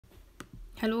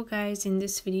Hello guys, in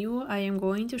this video I am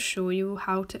going to show you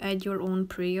how to add your own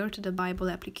prayer to the Bible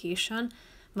application.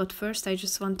 But first I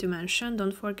just want to mention,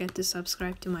 don't forget to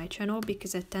subscribe to my channel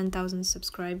because at 10,000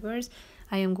 subscribers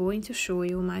I am going to show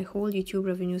you my whole YouTube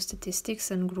revenue statistics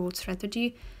and growth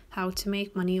strategy, how to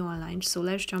make money online. So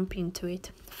let's jump into it.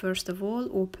 First of all,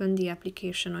 open the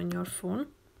application on your phone.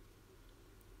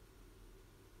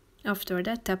 After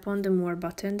that, tap on the More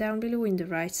button down below in the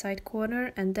right side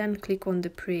corner and then click on the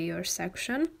Prayer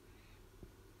section.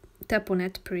 Tap on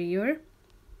Add Prayer,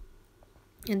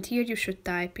 and here you should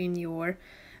type in your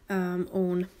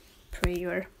own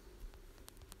prayer.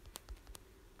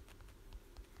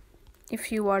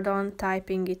 If you are done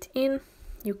typing it in,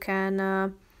 you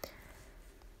can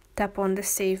tap on the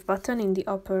Save button in the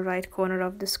upper right corner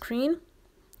of the screen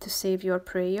to save your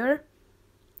prayer.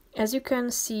 As you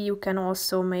can see, you can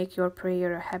also make your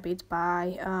prayer a habit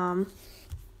by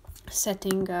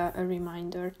setting a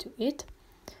reminder to it.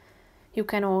 You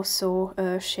can also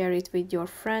share it with your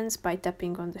friends by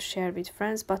tapping on the Share with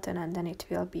Friends button, and then it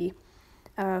will be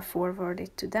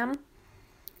forwarded to them.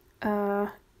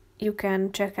 You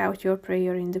can check out your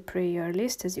prayer in the prayer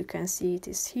list. As you can see, it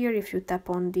is here. If you tap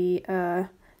on the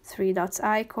three dots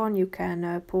icon, you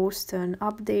can post an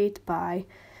update by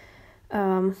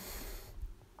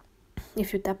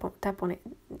if you tap on it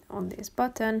on this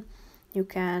button, you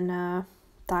can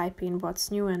type in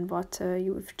what's new and what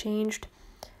you've changed.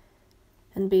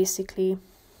 And basically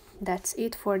that's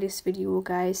it for this video,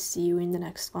 guys. See you in the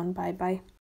next one. Bye bye.